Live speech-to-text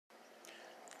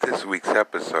This week's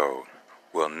episode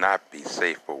will not be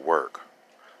safe for work.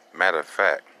 Matter of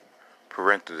fact,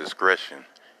 parental discretion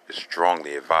is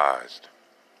strongly advised.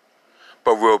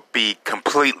 But we'll be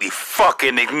completely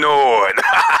fucking ignored.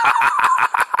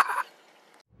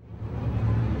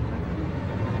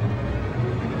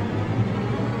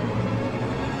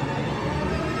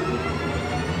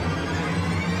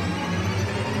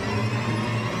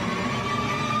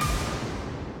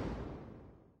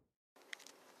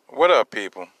 What up,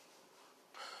 people?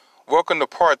 Welcome to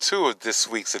part 2 of this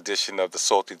week's edition of the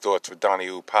Salty Thoughts with Donnie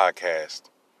podcast.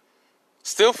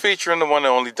 Still featuring the one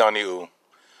and only Donnie,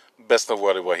 best of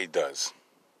what he does.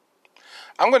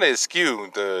 I'm going to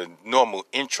eschew the normal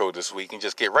intro this week and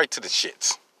just get right to the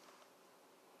shits.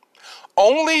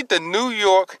 Only the New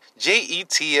York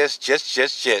Jets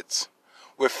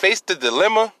will face the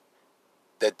dilemma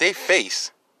that they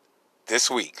face this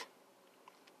week.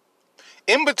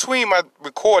 In between my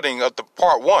recording of the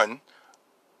part 1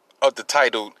 of the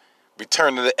titled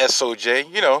Return of The S.O.J,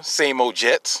 same old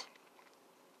Jets,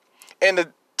 and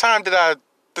the time that I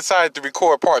decided to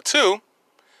record part 2,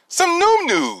 some new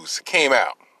news came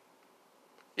out.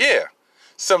 Yeah,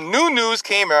 some new news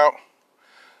came out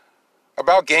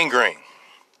about gangrene.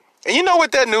 And you know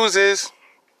what that news is?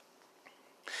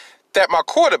 That my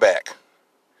quarterback,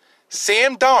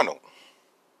 Sam Darnold,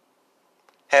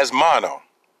 has mono.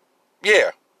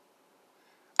 Yeah,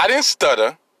 I didn't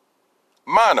stutter.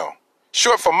 Mono,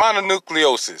 short for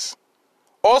mononucleosis,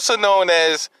 also known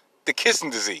as the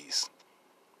kissing disease.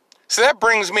 So that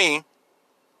brings me,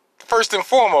 first and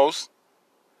foremost,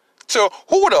 to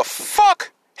who the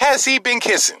fuck has he been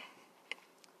kissing?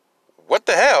 What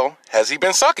the hell has he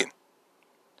been sucking?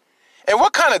 And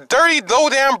what kind of dirty,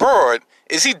 low-down broad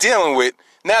is he dealing with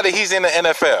now that he's in the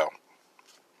NFL?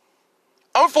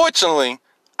 Unfortunately,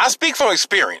 I speak from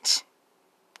experience.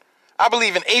 I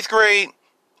believe in 8th grade,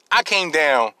 I came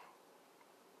down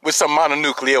with some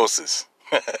mononucleosis.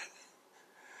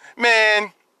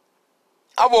 Man,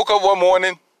 I woke up one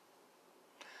morning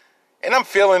and I'm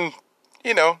feeling,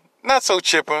 not so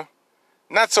chipper,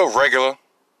 not so regular.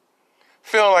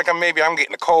 Feeling like I'm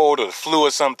getting a cold or the flu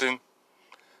or something.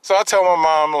 So I tell my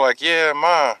mom, I'm like, yeah,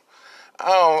 Ma,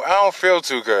 I don't feel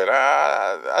too good.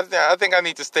 I think I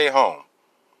need to stay home.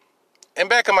 And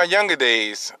back in my younger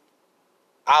days,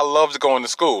 I loved going to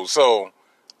school. So,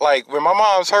 when my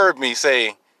mom's heard me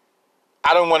say,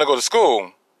 I don't want to go to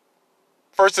school,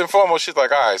 first and foremost, she's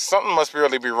like, all right, something must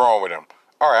really be wrong with him.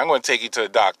 All right, I'm going to take you to the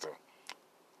doctor.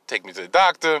 Take me to the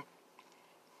doctor.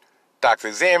 Doctor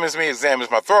examines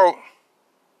my throat.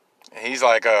 And he's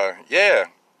like, yeah,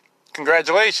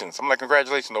 congratulations. I'm like,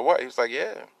 congratulations to what? He was like,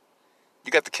 yeah,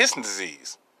 you got the kissing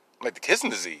disease. I'm like, the kissing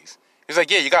disease? He's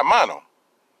like, yeah, you got mono.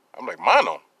 I'm like,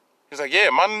 mono? He's like, yeah,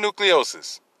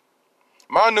 mononucleosis.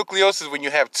 Mononucleosis is when you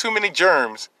have too many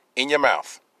germs in your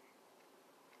mouth.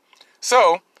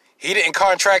 So, he didn't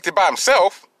contract it by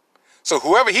himself. So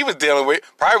whoever he was dealing with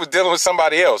probably was dealing with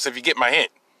somebody else, if you get my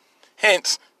hint.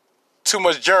 Hence, too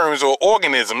much germs or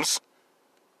organisms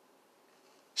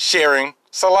sharing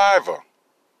saliva.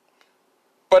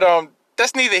 But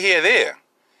that's neither here nor there.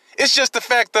 It's just the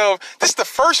fact of, this is the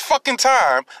first fucking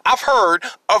time I've heard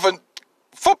of a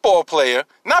football player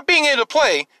not being able to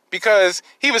play because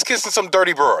he was kissing some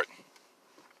dirty broad.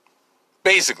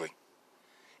 Basically.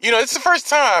 It's the first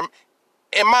time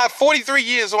in my 43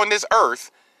 years on this earth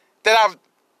that I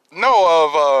know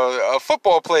of a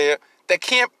football player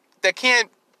that's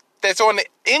on the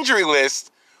injury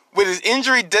list with his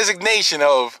injury designation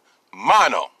of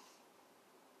mono.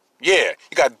 Yeah,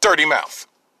 you got dirty mouth.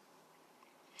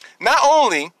 Not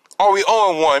only are we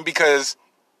 0-1 because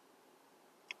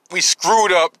we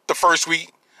screwed up the first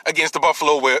week against the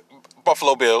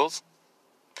Buffalo Bills.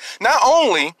 Not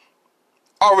only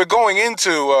are we going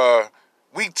into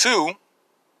week 2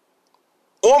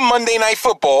 on Monday Night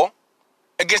Football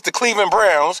against the Cleveland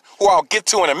Browns, who I'll get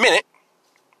to in a minute,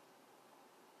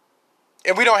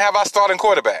 and we don't have our starting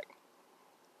quarterback.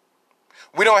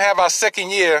 We don't have our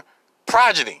second-year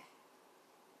progeny,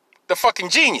 the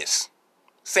fucking genius,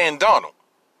 Sam Darnold.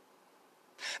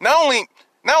 Not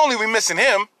only we missing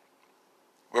him,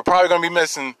 we're probably going to be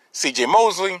missing C.J.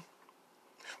 Mosley.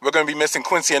 We're going to be missing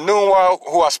Quincy Enunwa,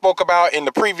 who I spoke about in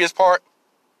the previous part.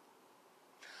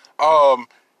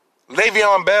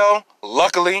 Le'Veon Bell,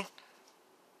 luckily,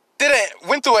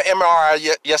 went through an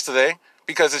MRI yesterday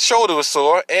because his shoulder was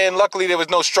sore, and luckily there was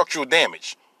no structural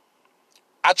damage.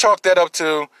 I chalked that up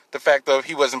to the fact of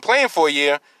he wasn't playing for a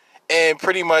year, and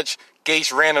pretty much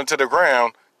Gates ran him to the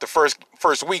ground the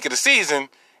first week of the season,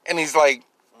 and he's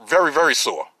very, very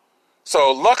sore.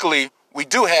 So luckily, we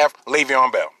do have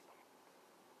Le'Veon Bell.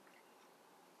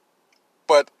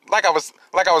 But like I was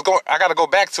going, I got to go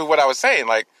back to what I was saying.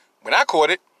 Like, when I caught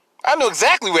it, I knew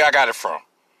exactly where I got it from.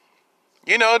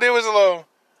 You know, there was a little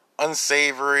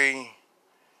unsavory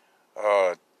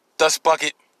dust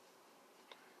bucket,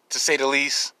 to say the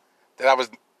least, that I was,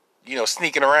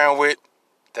 sneaking around with,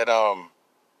 that I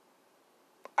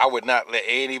would not let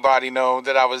anybody know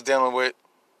that I was dealing with.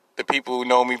 The people who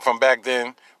know me from back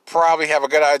then probably have a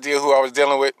good idea who I was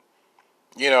dealing with.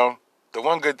 The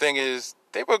one good thing is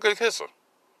they were a good kisser.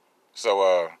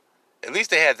 So, at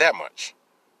least they had that much.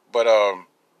 But,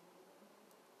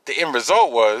 the end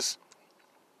result was,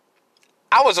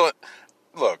 I was out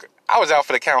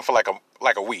for the count for like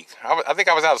a week. I think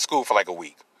I was out of school for like a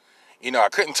week. I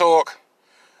couldn't talk,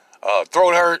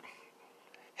 throat hurt,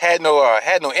 had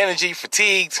no energy,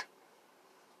 fatigued.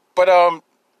 But, I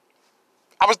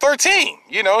was 13,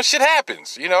 shit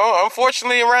happens.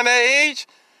 Unfortunately around that age,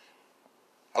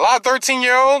 a lot of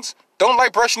 13-year-olds don't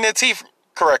like brushing their teeth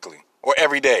correctly, or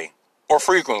every day, or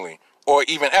frequently, or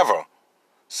even ever.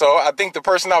 So I think the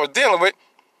person I was dealing with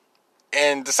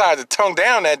and decided to tongue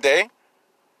down that day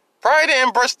probably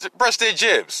didn't brush their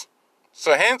jibs.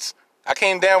 So hence, I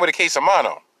came down with a case of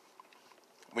mono.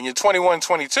 When you're 21,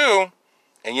 22,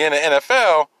 and you're in the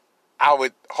NFL, I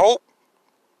would hope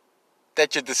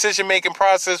that your decision-making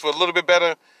process was a little bit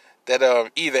better,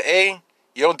 that either A,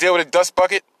 you don't deal with a dust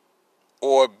bucket,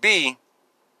 or B,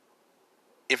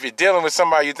 if you're dealing with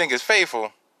somebody you think is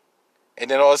faithful,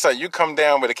 and then all of a sudden you come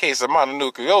down with a case of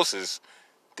mononucleosis,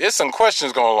 there's some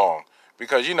questions going along.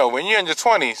 Because, when you're in your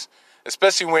 20s,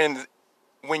 especially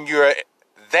when you're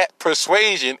that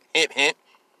persuasion, hint, hint,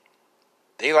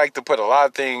 they like to put a lot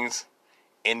of things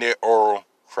in their oral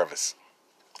crevice.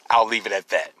 I'll leave it at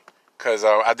that. Because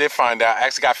I did find out, I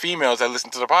actually got females that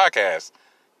listen to the podcast.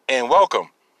 And welcome.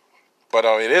 But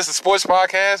it is a sports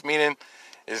podcast, meaning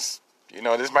it's,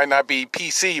 this might not be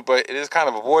PC, but it is kind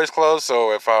of a boys club.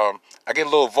 So if I get a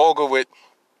little vulgar with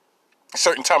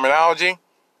certain terminology,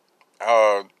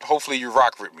 hopefully you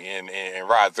rock with me and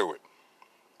ride through it.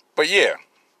 But yeah,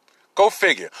 go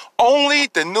figure. Only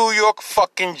the New York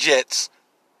fucking Jets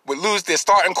would lose their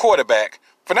starting quarterback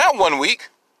for not 1 week,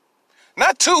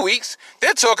 not 2 weeks.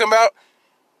 They're talking about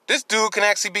this dude can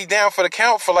actually be down for the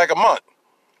count for like a month.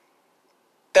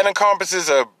 That encompasses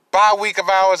a bye week of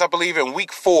ours, I believe, in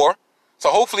week 4. So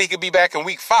hopefully he could be back in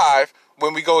week 5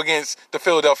 when we go against the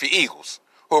Philadelphia Eagles,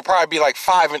 who will probably be like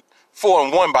 4-0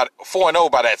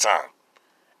 by that time.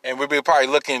 And we'll be probably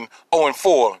looking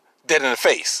 0-4, dead in the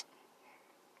face.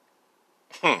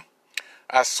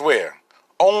 I swear.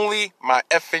 Only my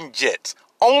effing Jets.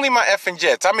 Only my effing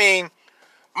Jets. I mean,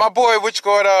 my boy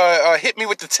Richgard hit me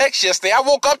with the text yesterday. I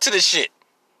woke up to this shit.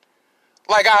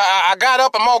 Like, I got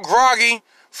up, I'm all groggy.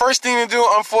 First thing to do,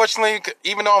 unfortunately,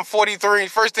 even though I'm 43,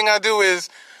 first thing I do is,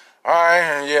 all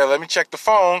right, yeah, let me check the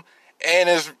phone. And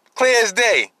it's clear as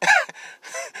day.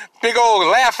 Big old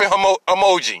laughing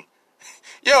emoji.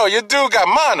 Yo, your dude got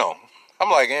mono. I'm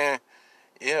like,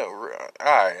 yeah, all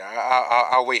right.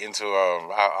 I'll wait until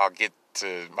I'll get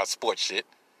to my sports shit.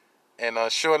 And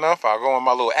sure enough, I'll go on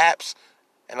my little apps,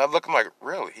 and I look, I'm like,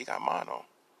 really? He got mono.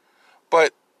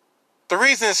 But the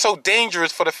reason it's so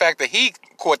dangerous for the fact that he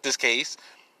caught this case,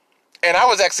 and I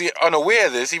was actually unaware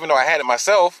of this, even though I had it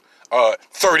myself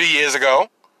 30 years ago,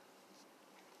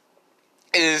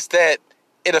 is that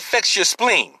it affects your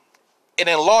spleen. It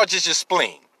enlarges your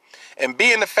spleen. And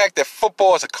being the fact that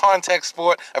football is a contact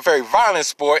sport, a very violent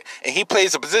sport, and he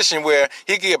plays a position where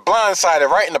he can get blindsided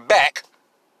right in the back,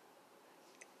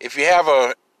 if you have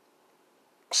a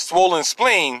swollen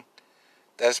spleen,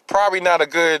 that's probably not a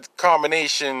good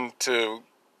combination to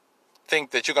think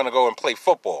that you're going to go and play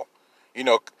football,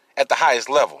 at the highest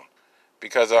level.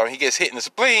 Because he gets hit in the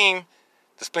spleen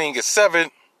gets severed,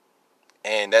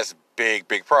 and that's a big,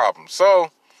 big problem.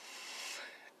 So,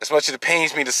 as much as it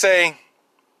pains me to say,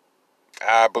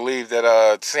 I believe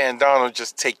that Sam Darnold,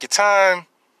 just take your time,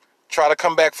 try to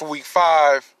come back for week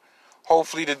 5.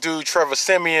 Hopefully the dude, Trevor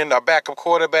Siemian, our backup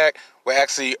quarterback, will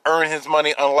actually earn his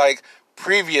money, unlike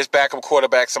previous backup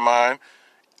quarterbacks of mine,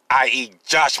 i.e.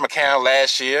 Josh McCown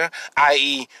last year,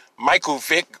 i.e. Michael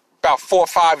Vick about 4 or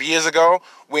 5 years ago,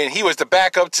 when he was the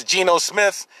backup to Geno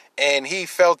Smith, and he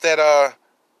felt that,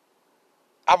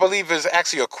 I believe there's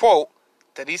actually a quote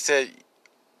that he said,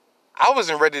 I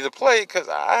wasn't ready to play because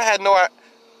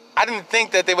I didn't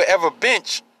think that they would ever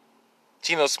bench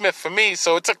Geno Smith for me,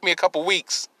 so it took me a couple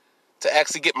weeks to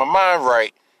actually get my mind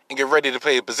right and get ready to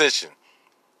play a position.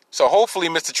 So hopefully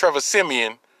Mr. Trevor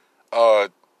Siemian,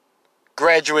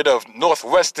 graduate of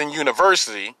Northwestern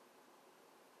University,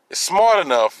 is smart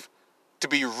enough to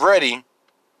be ready,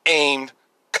 aimed,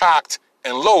 cocked,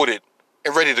 and loaded,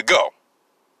 and ready to go.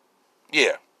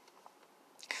 Yeah.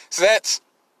 So that's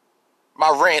my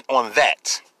rant on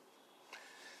that.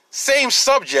 Same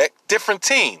subject, different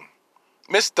team.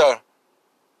 Mr.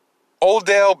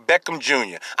 Odell Beckham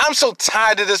Jr. I'm so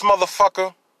tired of this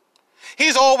motherfucker.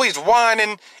 He's always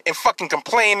whining and fucking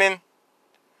complaining.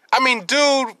 I mean,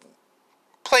 dude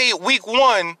played week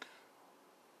 1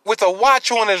 with a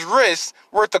watch on his wrist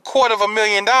worth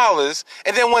 $250,000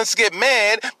 and then wants to get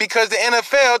mad because the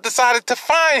NFL decided to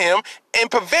fine him and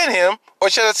prevent him, or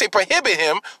should I say prohibit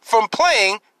him, from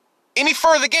playing any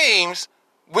further games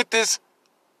with this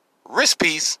wrist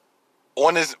piece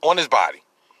on his body.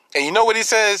 And you know what he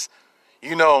says?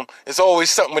 You know, it's always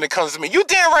something when it comes to me. You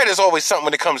damn right it's always something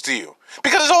when it comes to you.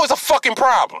 Because there's always a fucking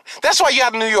problem. That's why you're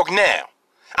out in New York now.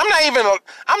 I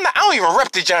don't even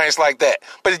rep the Giants like that.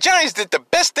 But the Giants did the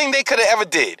best thing they could have ever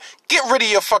did. Get rid of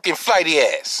your fucking flighty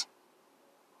ass.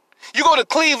 You go to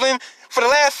Cleveland for the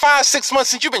last 5-6 months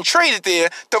since you've been traded there,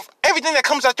 everything that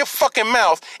comes out your fucking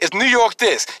mouth is New York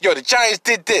this. Yo, the Giants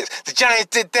did this. The Giants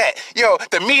did that. Yo,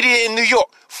 the media in New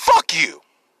York. Fuck you.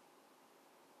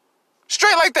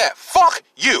 Straight like that. Fuck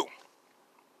you.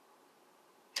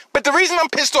 But the reason I'm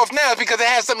pissed off now is because it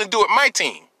has something to do with my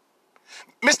team.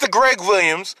 Mr. Greg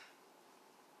Williams,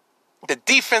 the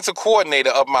defensive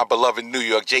coordinator of my beloved New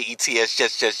York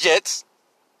Jets,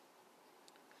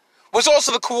 was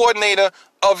also the coordinator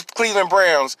of Cleveland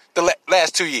Browns the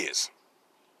last 2 years.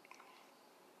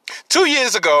 2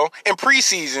 years ago, in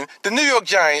preseason, the New York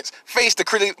Giants faced the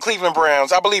Cleveland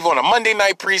Browns, I believe, on a Monday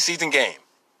night preseason game.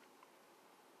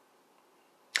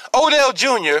 Odell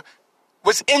Jr.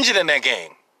 was injured in that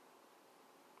game.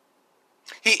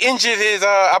 He injured his,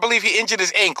 I believe he injured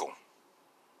his ankle.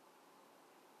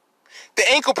 The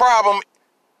ankle problem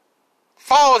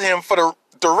followed him for the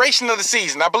duration of the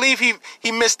season. I believe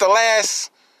he missed the last,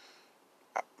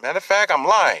 matter of fact, I'm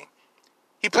lying.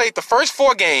 He played the first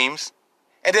 4 games,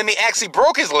 and then he actually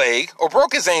broke his leg, or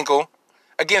broke his ankle,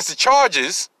 against the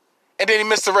Chargers, and then he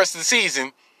missed the rest of the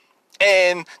season.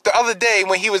 And the other day,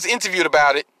 when he was interviewed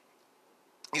about it,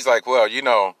 he's like, well, you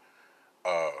know,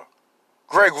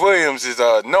 Greg Williams is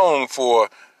known for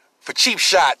cheap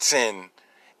shots and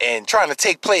trying to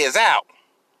take players out.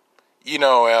 You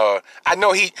know, I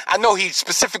know he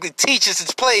specifically teaches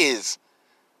his players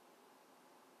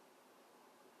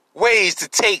ways to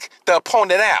take the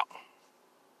opponent out.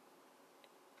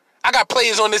 I got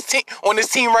players on this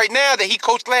team right now that he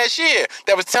coached last year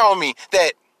that was telling me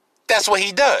that that's what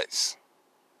he does.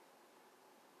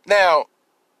 Now,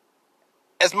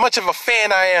 as much of a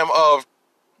fan I am of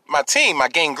my team, my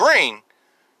gang green,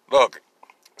 look,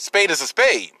 spade is a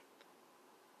spade.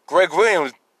 Greg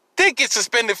Williams did get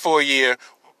suspended for a year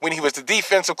when he was the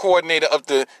defensive coordinator of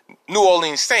the New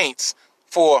Orleans Saints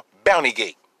for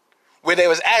Bountygate, where they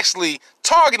was actually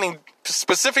targeting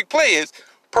specific players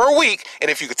per week,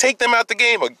 and if you could take them out the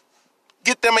game or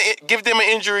give them an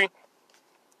injury,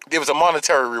 there was a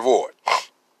monetary reward.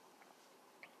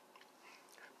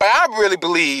 But I really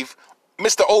believe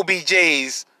Mr.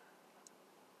 OBJ's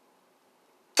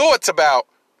thoughts about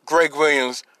Greg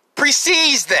Williams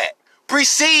precedes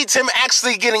him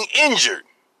actually getting injured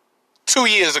 2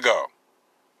 years ago.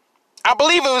 I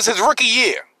believe it was his rookie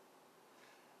year.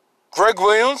 Greg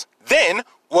Williams then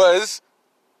was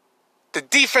the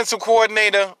defensive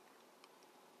coordinator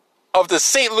of the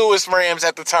St. Louis Rams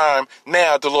at the time,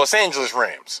 now the Los Angeles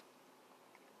Rams.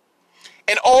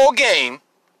 And all game,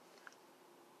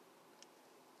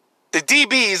 the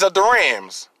DBs of the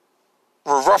Rams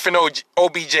were roughing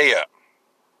OBJ up.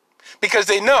 Because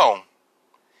they know,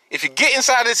 if you get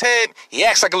inside his head, he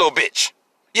acts like a little bitch.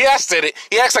 Yeah, I said it.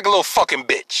 He acts like a little fucking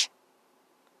bitch.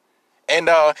 And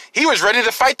he was ready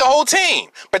to fight the whole team.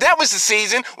 But that was the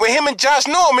season where him and Josh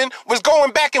Norman was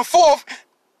going back and forth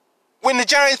when the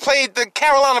Giants played the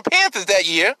Carolina Panthers that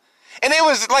year. And they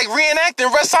was like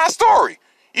reenacting West Side Story.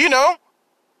 You know,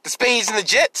 the Spades and the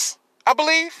Jets, I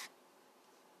believe.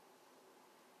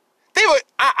 They were,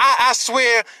 I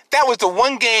swear, that was the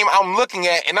one game I'm looking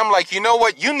at, and I'm like, you know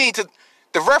what?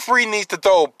 The referee needs to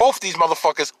throw both these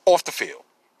motherfuckers off the field.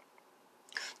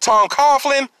 Tom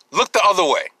Coughlin looked the other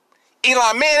way.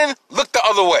 Eli Manning looked the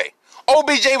other way.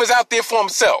 OBJ was out there for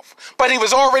himself, but he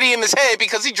was already in his head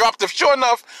because he dropped a sure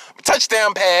enough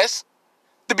touchdown pass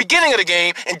the beginning of the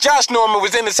game, and Josh Norman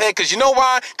was in his head because you know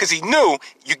why? Because he knew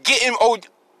you get in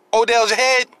Odell's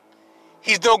head,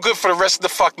 he's no good for the rest of the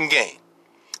fucking game.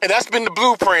 And that's been the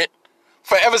blueprint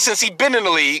for ever since he's been in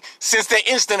the league, since that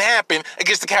incident happened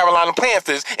against the Carolina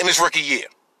Panthers in his rookie year.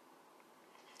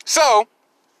 So,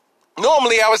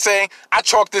 normally I would say I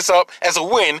chalk this up as a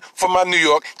win for my New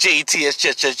York Jets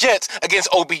against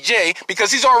OBJ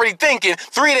because he's already thinking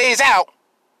 3 days out,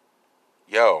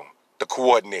 yo, the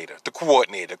coordinator. The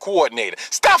coordinator.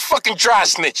 Stop fucking dry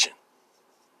snitching.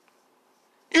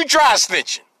 You dry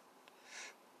snitching.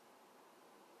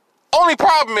 Only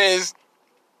problem is,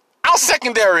 our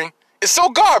secondary is so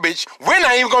garbage, we're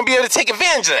not even going to be able to take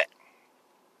advantage of that.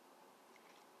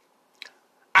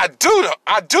 I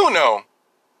do know,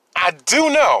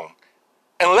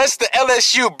 unless the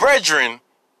LSU brethren,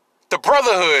 the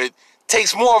brotherhood,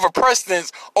 takes more of a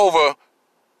precedence over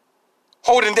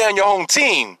holding down your home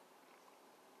team,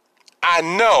 I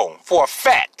know for a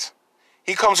fact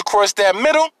he comes across that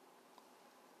middle,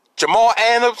 Jamal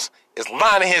Adams is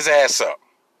lining his ass up.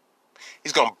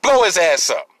 He's going to blow his ass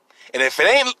up. And if it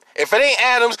ain't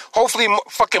Adams, hopefully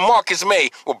fucking Marcus May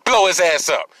will blow his ass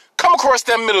up. Come across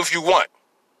that middle if you want.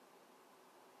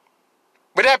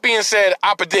 With that being said,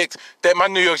 I predict that my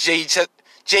New York Jets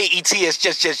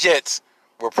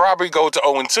will probably go to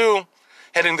 0-2,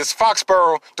 heading to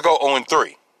Foxborough to go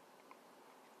 0-3.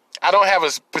 I don't have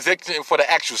a prediction for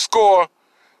the actual score,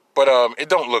 but it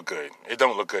don't look good. It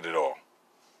don't look good at all.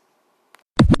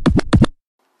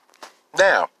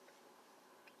 Now,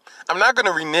 I'm not going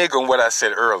to renege on what I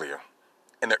said earlier,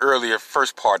 in the earlier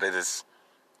first part of this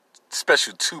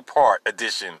special 2-part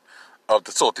edition of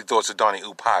the Salty Thoughts of Donnie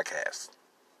podcast.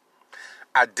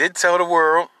 I did tell the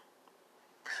world,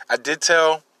 I did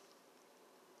tell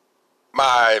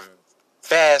my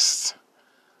vast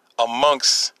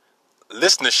amongst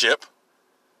listenership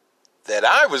that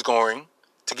I was going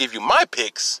to give you my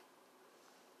picks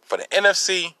for the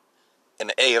NFC and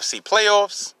the AFC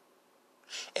playoffs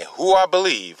and who I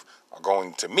believe are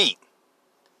going to meet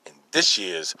in this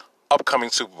year's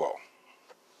upcoming Super Bowl.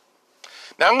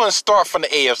 Now I'm going to start from the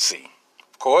AFC,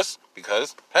 of course,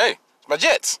 because, hey, it's my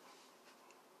Jets.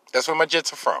 That's where my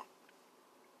Jets are from.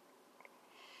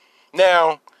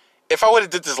 Now, if I would have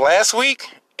did this last week,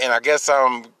 and I guess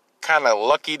I'm kind of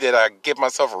lucky that I give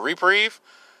myself a reprieve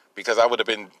because I would have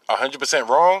been 100%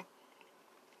 wrong,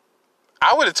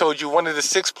 I would have told you one of the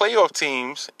 6 playoff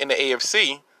teams in the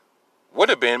AFC would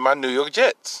have been my New York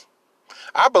Jets.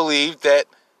 I believe that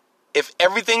if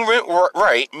everything went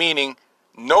right, meaning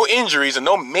no injuries or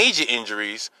no major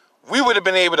injuries, we would have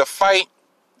been able to fight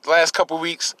the last couple of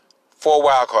weeks for a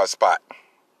wild card spot.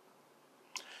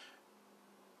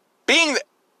 Being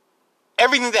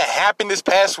everything that happened this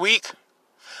past week,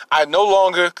 I no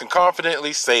longer can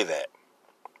confidently say that.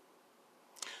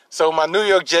 So my New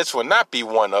York Jets will not be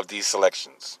one of these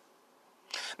selections.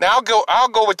 Now I'll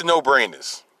go with the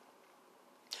no-brainers.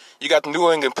 You got the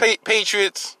New England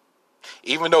Patriots.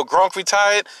 Even though Gronk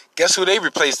retired, guess who they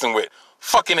replaced him with?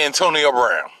 Fucking Antonio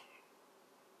Brown.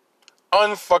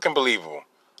 Unfucking believable.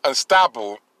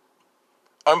 Unstoppable.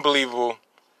 Unbelievable.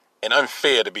 And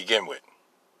unfair to begin with.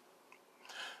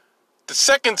 The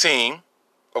second team,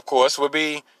 of course, would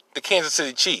be the Kansas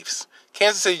City Chiefs.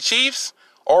 Kansas City Chiefs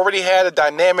already had a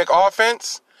dynamic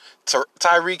offense.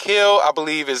 Tyreek Hill, I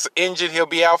believe, is injured. He'll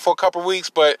be out for a couple weeks,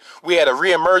 but we had a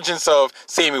reemergence of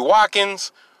Sammy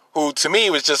Watkins, who to me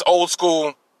was just old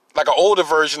school, like an older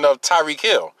version of Tyreek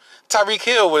Hill. Tyreek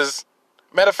Hill was,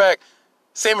 matter of fact,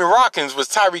 Sammy Watkins was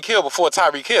Tyreek Hill before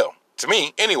Tyreek Hill, to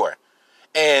me, anyway.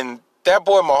 And that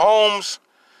boy Mahomes,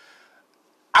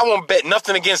 I won't bet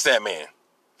nothing against that man,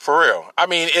 for real. I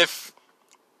mean, if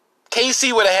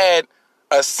KC would have had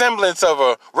a semblance of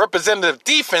a representative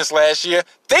defense last year,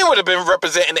 they would have been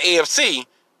representing the AFC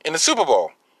in the Super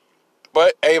Bowl.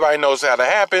 But everybody knows how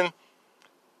that happened.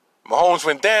 Mahomes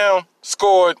went down,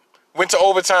 scored, went to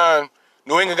overtime,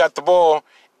 New England got the ball,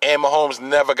 and Mahomes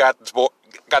never got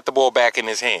the ball back in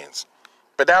his hands.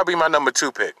 But that would be my number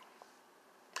 2 pick.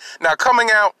 Now, coming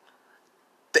out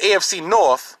the AFC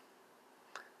North,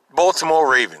 Baltimore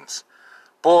Ravens.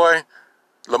 Boy,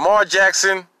 Lamar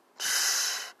Jackson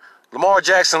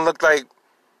looked like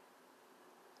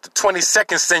the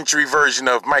 22nd century version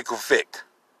of Michael Vick.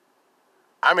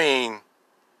 I mean,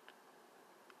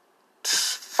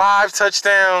 5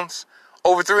 touchdowns,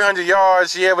 over 300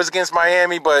 yards. Yeah, it was against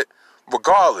Miami, but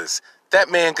regardless, that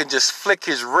man can just flick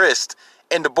his wrist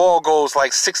and the ball goes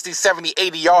like 60, 70,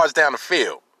 80 yards down the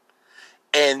field.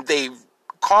 And they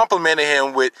complimented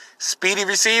him with speedy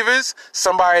receivers,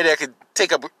 somebody that could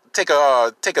take a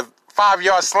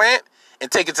 5-yard slant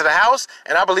and take it to the house,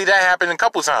 and I believe that happened a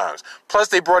couple times. Plus,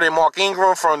 they brought in Mark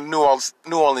Ingram from New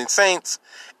Orleans Saints,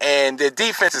 and their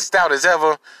defense is stout as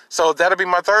ever, so that'll be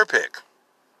my 3rd pick.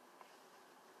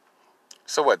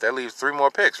 So what, that leaves 3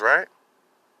 more picks, right?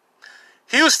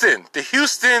 Houston, the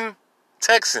Houston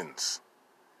Texans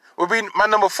will be my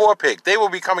number 4 pick. They will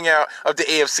be coming out of the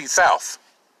AFC South.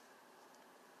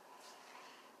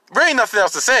 Really nothing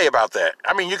else to say about that.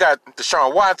 I mean, you got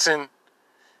Deshaun Watson,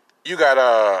 you got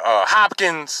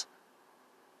Hopkins,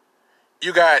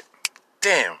 You got,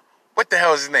 damn, what the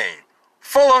hell is his name?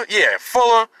 Fuller, yeah,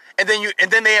 Fuller. And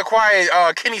then they acquired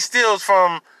Kenny Stills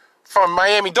from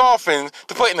Miami Dolphins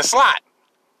to put in the slot.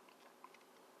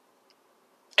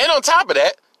 And on top of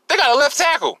that, they got a left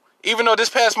tackle. Even though this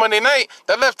past Monday night,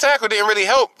 that left tackle didn't really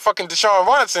help fucking Deshaun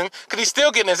Watson because he's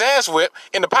still getting his ass whipped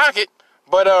in the pocket.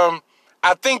 But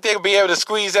I think they'll be able to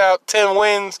squeeze out 10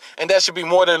 wins, and that should be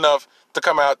more than enough to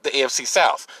come out the AFC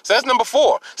South. So that's number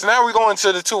 4. So now we're going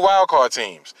to the 2 wildcard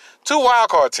teams. 2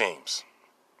 wildcard teams.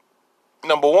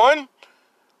 Number 1,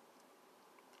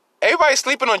 everybody's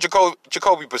sleeping on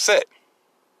Jacoby Brissett.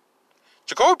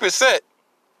 Jacoby Brissett,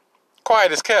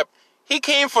 quiet as kept, he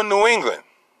came from New England.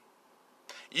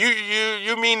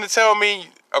 You mean to tell me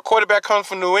a quarterback comes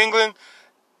from New England,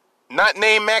 not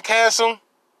named Matt Castle,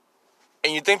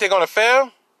 and you think they're going to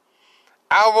fail?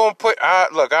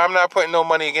 Look, I'm not putting no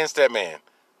money against that man.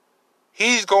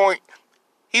 He's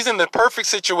in the perfect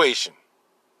situation.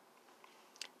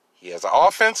 He has an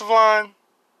offensive line,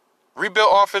 rebuilt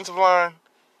offensive line.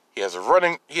 He has a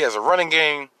running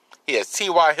game. He has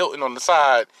T.Y. Hilton on the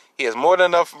side. He has more than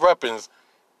enough weapons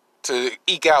to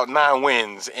eke out 9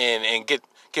 wins and get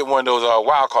one of those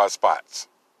wild card spots.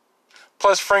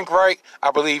 Plus Frank Reich, I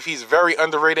believe he's very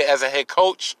underrated as a head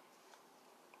coach.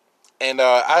 And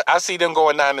I see them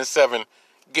going 9-7,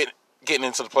 getting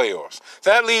into the playoffs. So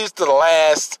that leaves to the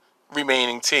last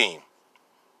remaining team.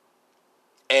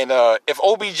 And if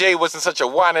OBJ wasn't such a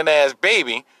whining ass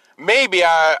baby, maybe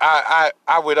I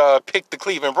would pick the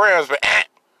Cleveland Browns, but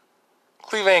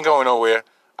Cleveland ain't going nowhere.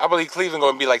 I believe Cleveland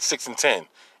going to be like 6-10.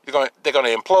 They're going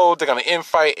to implode. They're going to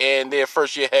infight, and their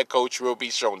first-year head coach will be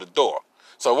shown the door.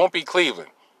 So it won't be Cleveland.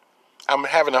 I'm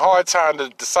having a hard time to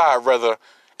decide whether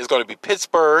it's going to be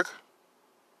Pittsburgh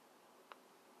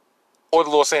or the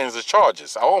Los Angeles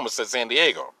Chargers. I almost said San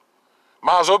Diego.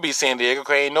 Might as well be San Diego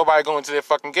because ain't nobody going to their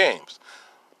fucking games.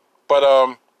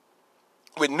 But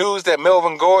with news that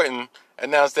Melvin Gordon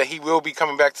announced that he will be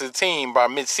coming back to the team by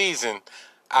mid-season,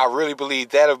 I really believe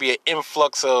that'll be an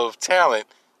influx of talent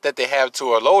that they have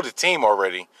to a loaded team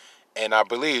already. And I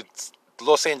believe the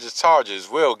Los Angeles Chargers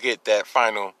will get that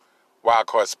final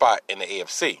wildcard spot in the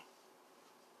AFC.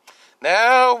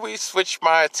 Now we switch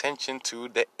my attention to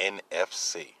the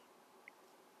NFC.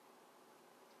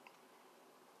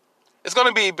 It's going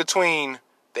to be between,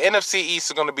 the NFC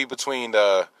East is going to be between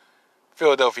the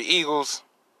Philadelphia Eagles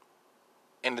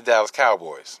and the Dallas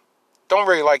Cowboys. Don't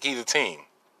really like either team.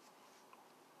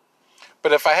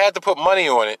 But if I had to put money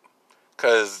on it,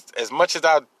 because as much as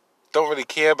I don't really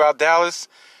care about Dallas,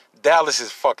 Dallas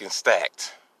is fucking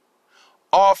stacked.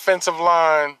 Offensive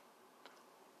line,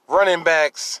 running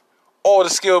backs, all the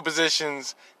skill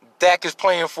positions. Dak is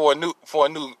playing for a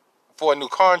new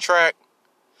contract.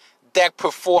 Dak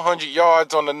put 400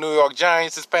 yards on the New York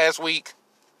Giants this past week.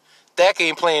 Dak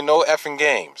ain't playing no effing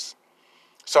games.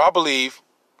 So I believe,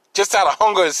 just out of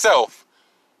hunger itself,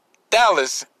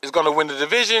 Dallas is going to win the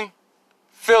division.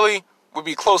 Philly would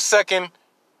be close second,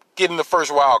 getting the first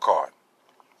wild card.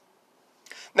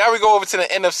 Now we go over to the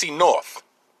NFC North.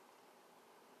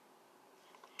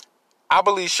 I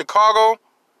believe Chicago,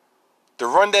 the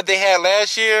run that they had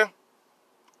last year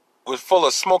was full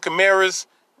of smoke and mirrors,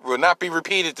 will not be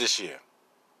repeated this year.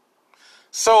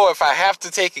 So if I have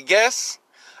to take a guess,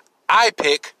 I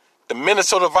pick the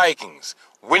Minnesota Vikings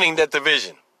winning that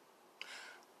division.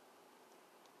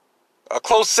 A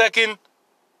close second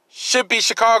should be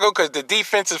Chicago because the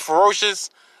defense is ferocious,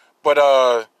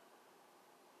 but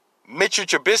Mitchell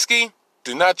Trubisky,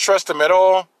 do not trust them at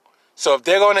all. So if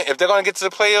they're gonna get to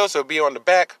the playoffs, it'll be on the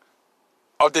back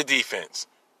of the defense.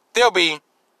 They'll be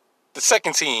the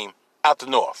second team out the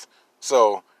North.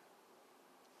 So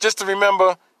just to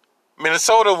remember,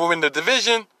 Minnesota will win the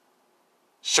division.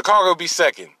 Chicago will be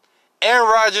second. Aaron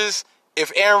Rodgers,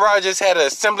 if Aaron Rodgers had a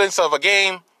semblance of a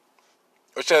game,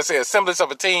 or should I say a semblance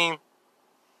of a team,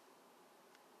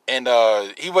 and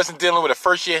he wasn't dealing with a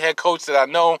first-year head coach that I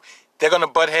know, they're going to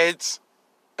butt heads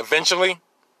eventually,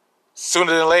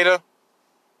 sooner than later.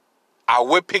 I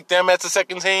would pick them as the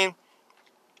second team.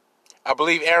 I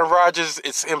believe Aaron Rodgers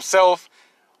is himself,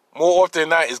 more often than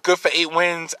not, is good for 8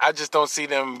 wins. I just don't see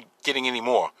them getting any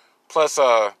more. Plus,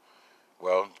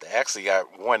 well, they actually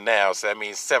got 1 now, so that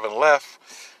means 7 left.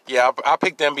 Yeah, I'll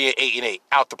pick them being 8-8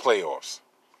 out the playoffs.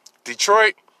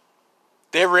 Detroit,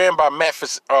 they're ran by Matt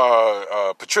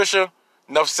Patricia.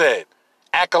 Enough said.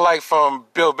 Acolyte from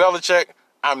Bill Belichick.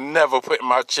 I'm never putting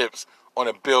my chips on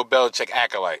a Bill Belichick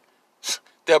acolyte.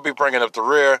 They'll be bringing up the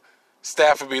rear.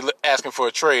 Staff will be asking for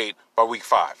a trade by week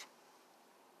 5.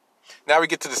 Now we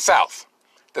get to the South.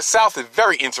 The South is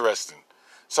very interesting.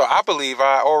 So I believe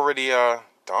I already,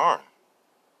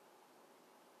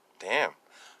 damn,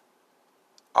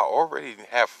 I already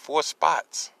have 4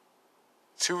 spots,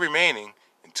 2 remaining,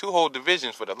 and 2 whole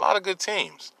divisions with a lot of good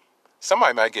teams.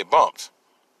 Somebody might get bumped.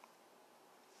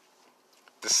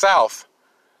 The South,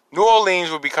 New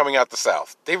Orleans will be coming out the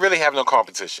South. They really have no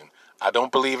competition. I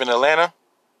don't believe in Atlanta.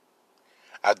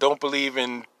 I don't believe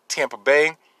in Tampa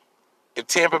Bay. If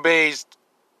Tampa Bay's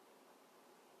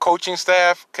coaching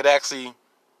staff could actually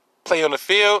play on the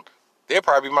field, they'd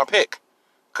probably be my pick.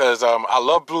 Because I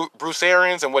love Bruce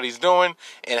Arians and what he's doing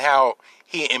and how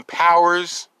he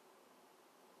empowers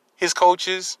his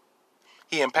coaches.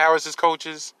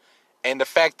 And the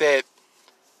fact that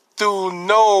through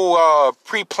no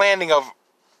pre-planning of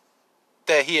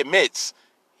that he admits,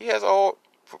 he has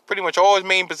pretty much all his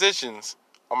main positions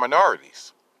are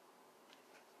minorities.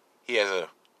 He has an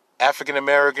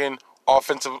African-American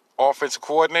offensive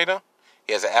coordinator.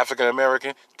 He has an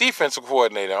African-American defensive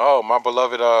coordinator. Oh, my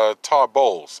beloved Todd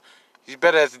Bowles. He's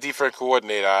better as a defensive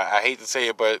coordinator. I hate to say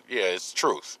it, but yeah, it's the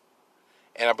truth.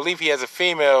 And I believe he has a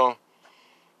female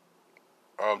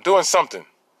doing something.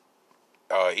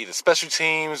 Either special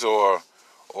teams or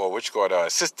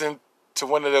assistant to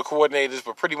one of the coordinators,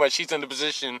 but pretty much she's in the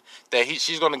position that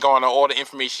she's going to go on all the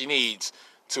information she needs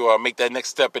to make that next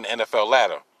step in the NFL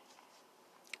ladder.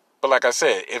 But like I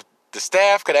said, if the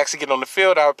staff could actually get on the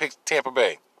field, I would pick Tampa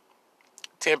Bay.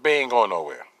 Tampa Bay ain't going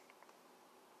nowhere.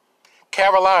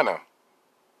 Carolina.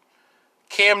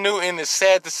 Cam Newton is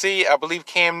sad to see. I believe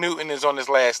Cam Newton is on his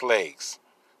last legs.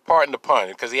 Pardon the pun,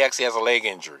 because he actually has a leg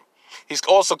injury. He's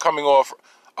also coming off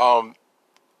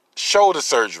shoulder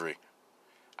surgery.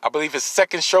 I believe his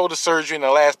second shoulder surgery in the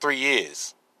last 3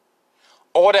 years.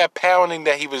 All that pounding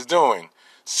that he was doing,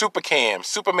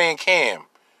 Superman Cam,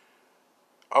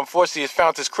 unfortunately has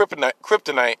found his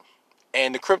kryptonite,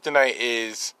 and the kryptonite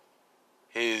is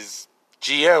his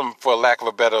GM, for lack of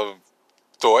a better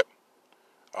thought,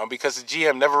 because the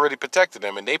GM never really protected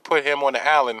him, and they put him on the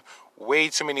island way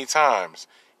too many times,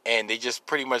 and they just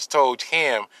pretty much told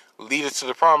Cam, lead us to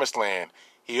the promised land.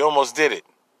 He almost did it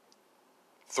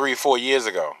 3 or 4 years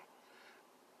ago.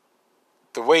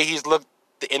 The way he's looked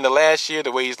in the last year,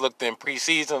 the way he's looked in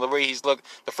preseason, the way he's looked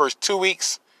the first 2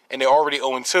 weeks, and they're already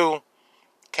 0-2.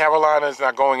 Carolina's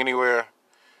not going anywhere.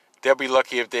 They'll be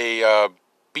lucky if they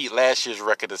beat last year's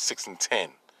record of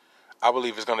 6-10. I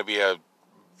believe it's going to be a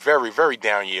very, very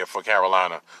down year for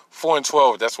Carolina.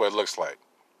 4-12, that's what it looks like.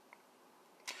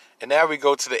 And now we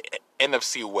go to the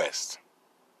NFC West.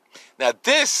 Now,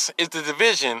 this is the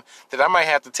division that I might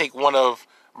have to take one of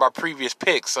my previous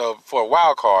picks for a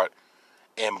wild card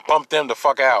and bump them the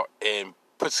fuck out and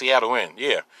put Seattle in.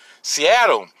 Yeah.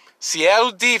 Seattle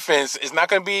defense is not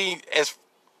going to be as...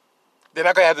 They're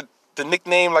not going to have the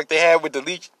nickname like they had with the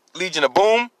Legion of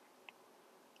Boom.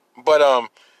 But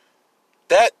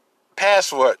that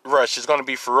pass rush is going to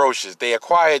be ferocious. They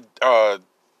acquired...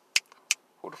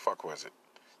 who the fuck was it?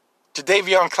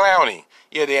 Jadeveon Clowney.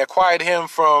 Yeah, they acquired him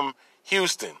from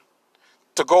Houston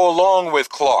to go along with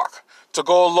Clark, to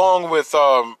go along with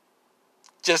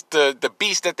just the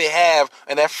beast that they have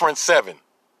in that front seven.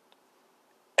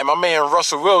 And my man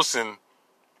Russell Wilson,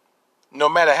 no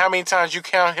matter how many times you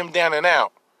count him down and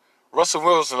out, Russell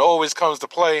Wilson always comes to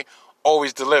play,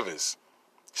 always delivers.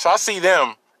 So I see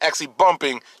them actually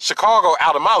bumping Chicago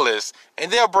out of my list, and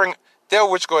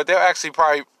they'll actually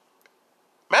probably...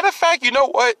 Matter of fact, you know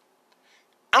what?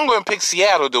 I'm going to pick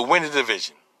Seattle to win the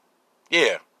division.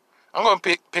 Yeah, I'm going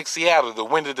to pick Seattle to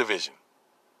win the division.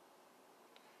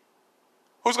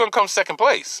 Who's going to come second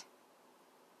place?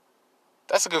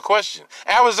 That's a good question.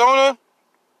 Arizona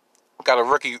got a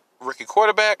rookie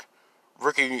quarterback,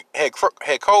 rookie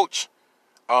head coach.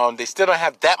 They still don't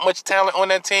have that much talent on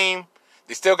that team.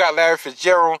 They still got Larry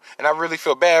Fitzgerald, and I really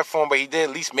feel bad for him, but he did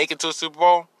at least make it to a Super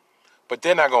Bowl. But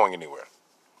they're not going anywhere.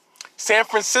 San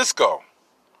Francisco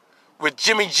with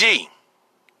Jimmy G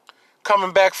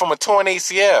coming back from a torn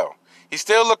ACL. He's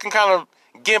still looking kind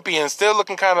of gimpy and still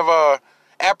looking kind of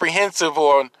apprehensive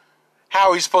on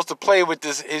how he's supposed to play with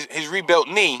his rebuilt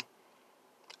knee.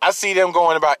 I see them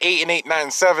going about 8-8,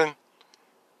 9-7.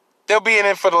 They'll be in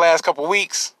it for the last couple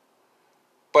weeks,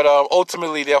 but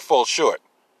ultimately they'll fall short.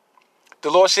 The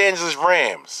Los Angeles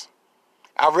Rams,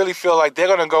 I really feel like they're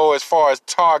going to go as far as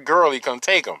Todd Gurley can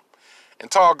take them. And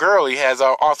Todd Gurley has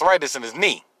arthritis in his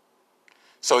knee,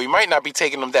 so he might not be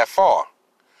taking them that far.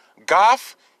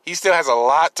 Goff, he still has a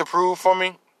lot to prove to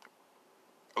me.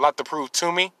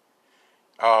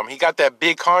 He got that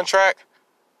big contract,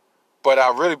 but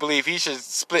I really believe he should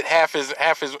split half his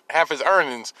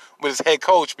earnings with his head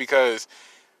coach, because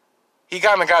he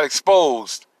kind of got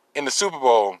exposed in the Super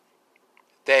Bowl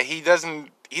that he doesn't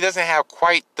have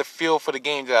quite the feel for the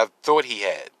game that I thought he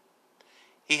had.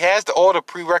 He has all the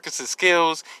prerequisite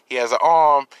skills. He has an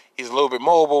arm. He's a little bit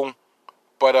mobile.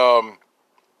 But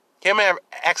him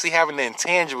actually having the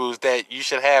intangibles that you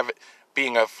should have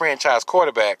being a franchise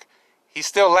quarterback, he's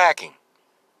still lacking.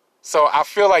 So I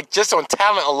feel like just on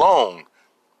talent alone,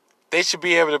 they should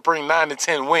be able to bring 9 to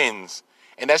 10 wins,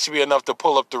 and that should be enough to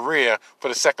pull up the rear for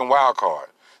the second wild card.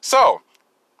 So,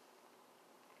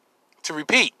 to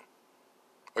repeat,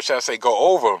 or should I say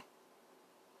go over,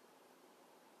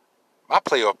 my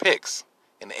playoff picks.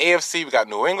 In the AFC, we got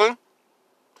New England,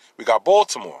 we got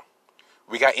Baltimore,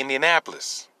 we got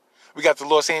Indianapolis, we got the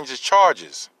Los Angeles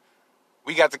Chargers,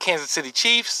 we got the Kansas City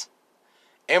Chiefs,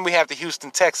 and we have the Houston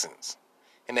Texans.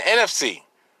 In the NFC,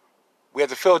 we have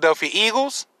the Philadelphia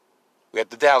Eagles, we have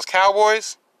the Dallas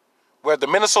Cowboys, we have the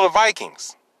Minnesota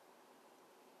Vikings,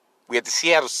 we have the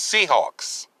Seattle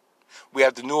Seahawks, we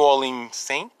have the New Orleans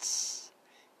Saints,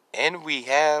 and we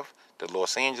have the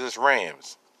Los Angeles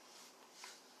Rams.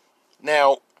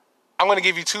 Now, I'm going to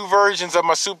give you two versions of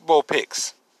my Super Bowl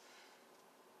picks.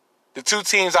 The two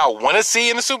teams I want to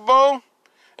see in the Super Bowl,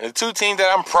 and the two teams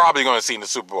that I'm probably going to see in the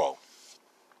Super Bowl.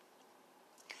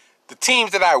 The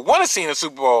teams that I want to see in the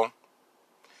Super Bowl,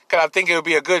 because I think it'll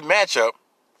be a good matchup,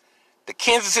 the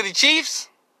Kansas City Chiefs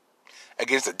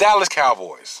against the Dallas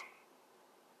Cowboys.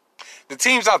 The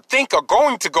teams I think are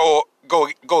going to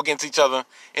go against each other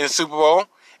in the Super Bowl,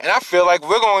 and I feel like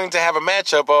we're going to have a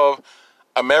matchup of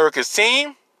America's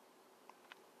team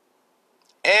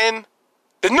and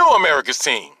the new America's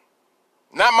team.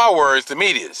 Not my words, the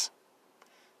media's.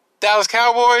 Dallas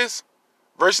Cowboys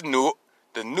versus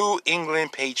the New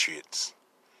England Patriots.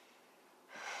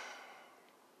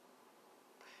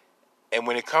 And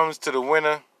when it comes to the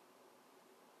winner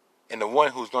and the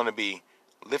one who's going to be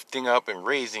lifting up and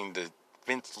raising the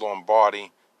Vince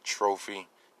Lombardi trophy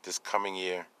this coming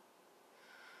year,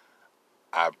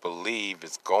 I believe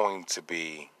it's going to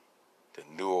be the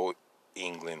New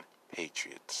England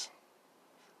Patriots.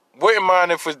 Wouldn't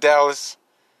mind if it was Dallas.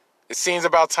 It seems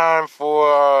about time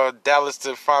for Dallas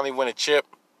to finally win a chip.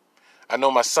 I know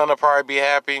my son will probably be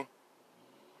happy.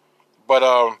 But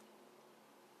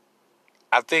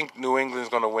I think New England's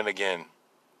going to win again.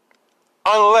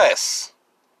 Unless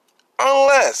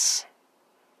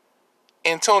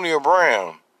Antonio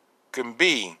Brown can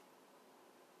be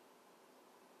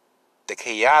the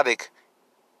chaotic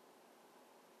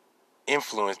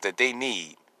influence that they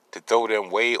need to throw them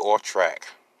way off track.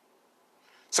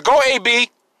 So go AB.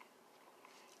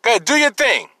 Go ahead, do your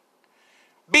thing.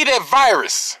 Be that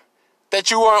virus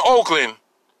that you were in Oakland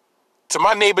to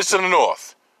my neighbors to the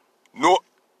north.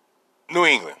 New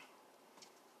England.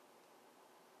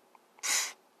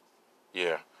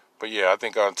 Yeah. But yeah, I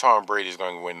think Tom Brady's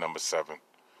going to win number 7.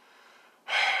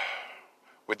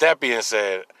 With that being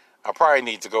said, I probably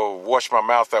need to go wash my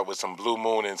mouth out with some Blue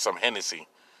Moon and some Hennessy.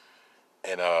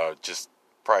 And just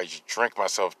drink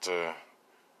myself to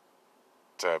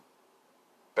a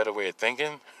better way of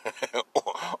thinking.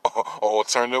 or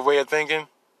alternative way of thinking.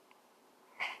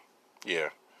 Yeah.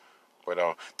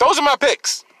 But those are my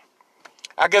picks.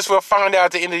 I guess we'll find out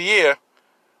at the end of the year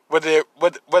whether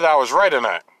I was right or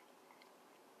not.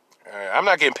 I'm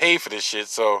not getting paid for this shit,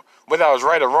 so whether I was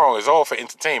right or wrong is all for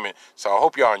entertainment. So I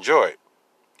hope y'all enjoy it.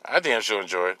 I damn sure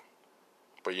enjoy it.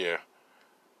 But yeah.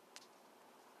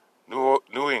 New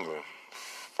England.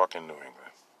 Fucking New England.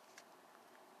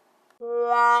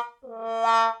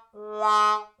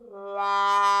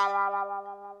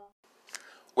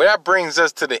 Well, that brings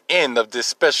us to the end of this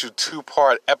special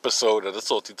 2-part episode of the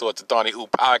Salty Thoughts of Donnie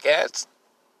podcast.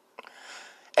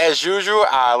 As usual,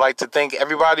 I'd like to thank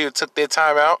everybody who took their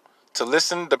time out to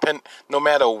listen, no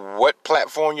matter what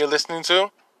platform you're listening to.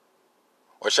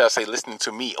 Or should I say listening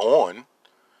to me on.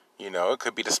 You know, it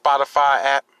could be the Spotify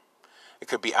app. It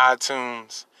could be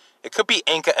iTunes. It could be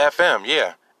Anchor FM.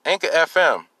 Yeah, Anchor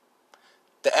FM.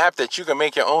 The app that you can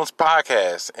make your own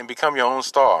podcast and become your own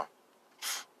star.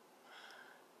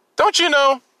 Don't you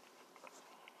know?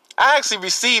 I actually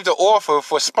received an offer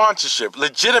for sponsorship,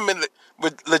 legitimate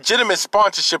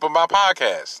sponsorship of my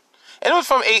podcast. And it was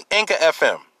from Anchor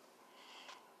FM.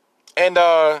 And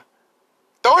the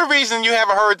only reason you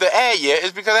haven't heard the ad yet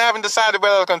is because I haven't decided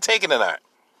whether I was going to take it or not.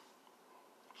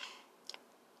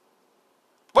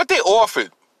 What they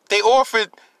offered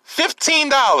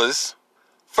 $15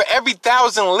 for every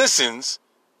 1,000 listens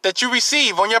that you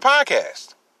receive on your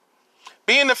podcast.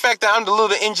 Being the fact that I'm the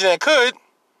little engine that could,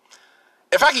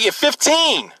 if I could get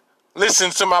 15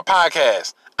 listens to my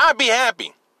podcast, I'd be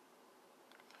happy.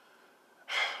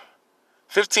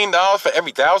 $15 for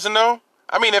every 1,000 though?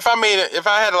 I mean, if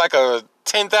I had like a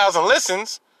 10,000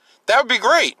 listens, that would be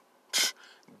great.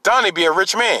 Donnie be a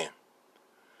rich man.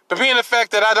 But being the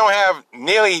fact that I don't have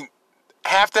nearly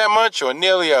half that much or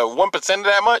nearly 1% of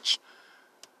that much,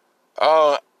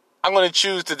 I'm going to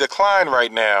choose to decline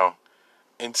right now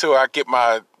until I get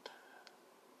my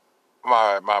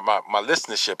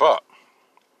listenership up.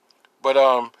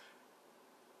 But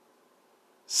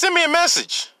send me a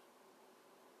message.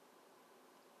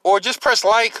 Or just press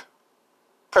like,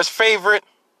 press favorite,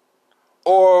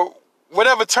 or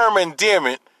whatever term of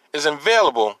endearment is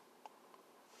available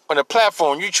on the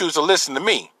platform you choose to listen to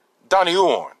me, Donnie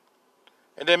on.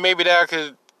 And then maybe that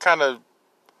could kind of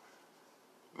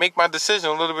make my decision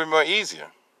a little bit more easier.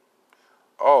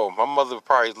 Oh, my mother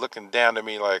probably is looking down at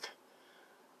me like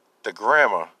the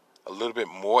grammar a little bit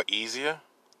more easier.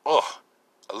 Ugh,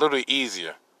 a little bit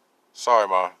easier. Sorry,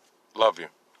 Ma. Love you.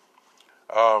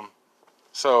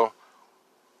 So,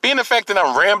 being the fact that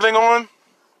I'm rambling on,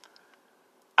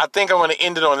 I think I'm going to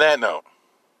end it on that note.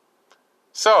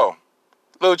 So,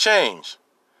 little change.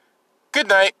 Good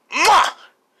night. Mwah!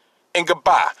 And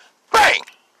goodbye. Bang!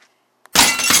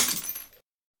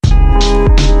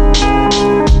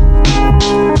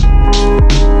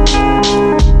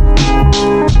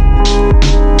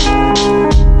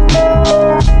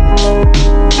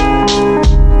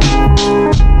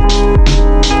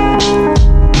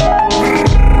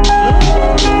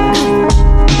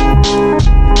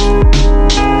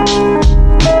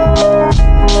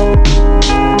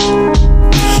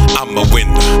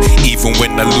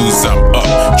 When I lose, I'm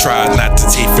up. Try not to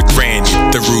take for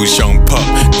granted the rouge young pup.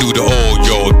 Do to all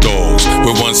your dogs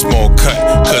with one small cut.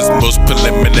 Cause most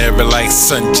preliminary like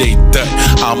Sanjay Dutt.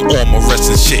 I'm on my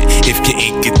wrestling shit if you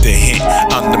ain't get the hint.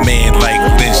 I'm the man like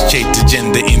Lynch, change the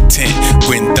gender intent.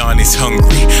 When Donnie's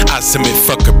hungry, I submit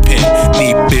fuck a pen.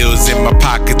 Need bills in my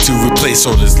pocket to replace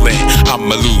all this lint. I'm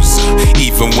a loser,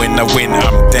 even when I win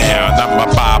I'm down. I'm a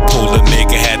bipolar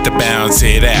nigga, had to balance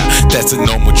it out. That's a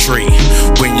normal trait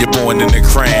when you're born in the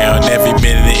crown. Every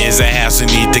minute is a hassle,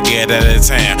 need to get out of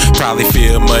town. Probably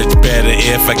feel much better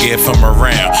if I get from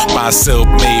around my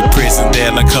self-made prison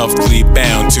that I'm comfortably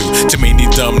bound to. Too many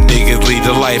dumb niggas lead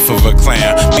the life of a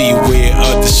clown. Beware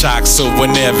of the shock, so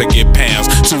we'll never get pounds.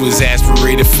 Too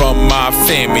exasperated from my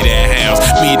family that house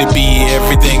me to be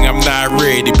everything I'm not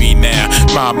ready to be now.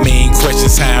 My main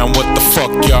question's how and what the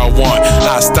fuck y'all want.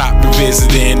 I stopped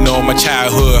revisiting all my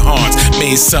childhood haunts.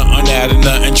 Made something out of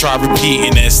nothing, try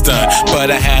repeating that stunt. But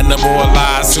I had no more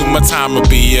lies, soon my time will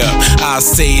be up. I'll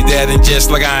say that and just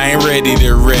like I ain't ready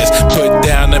to rest. Put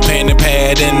down the pen and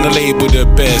pad and the label the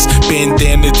best. Been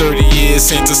damn near 30 years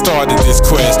since I started this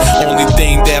quest. Only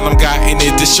thing that I'm gotten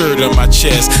is the shirt on my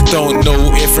chest. Don't know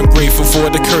if I'm grateful for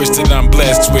the curse that I'm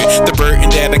blessed with. The burden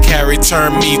that I carry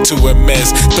turned me to a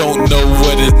mess. Don't know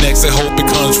what is next, I hope it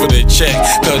comes with a check.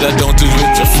 Cause I don't do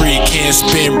it for free, can't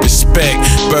spend respect.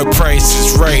 But price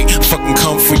is right, fucking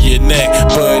come for your neck.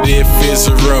 But if it's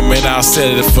a room and I'll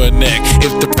set it for neck.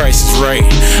 If the price is right,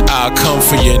 I'll come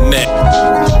for your neck.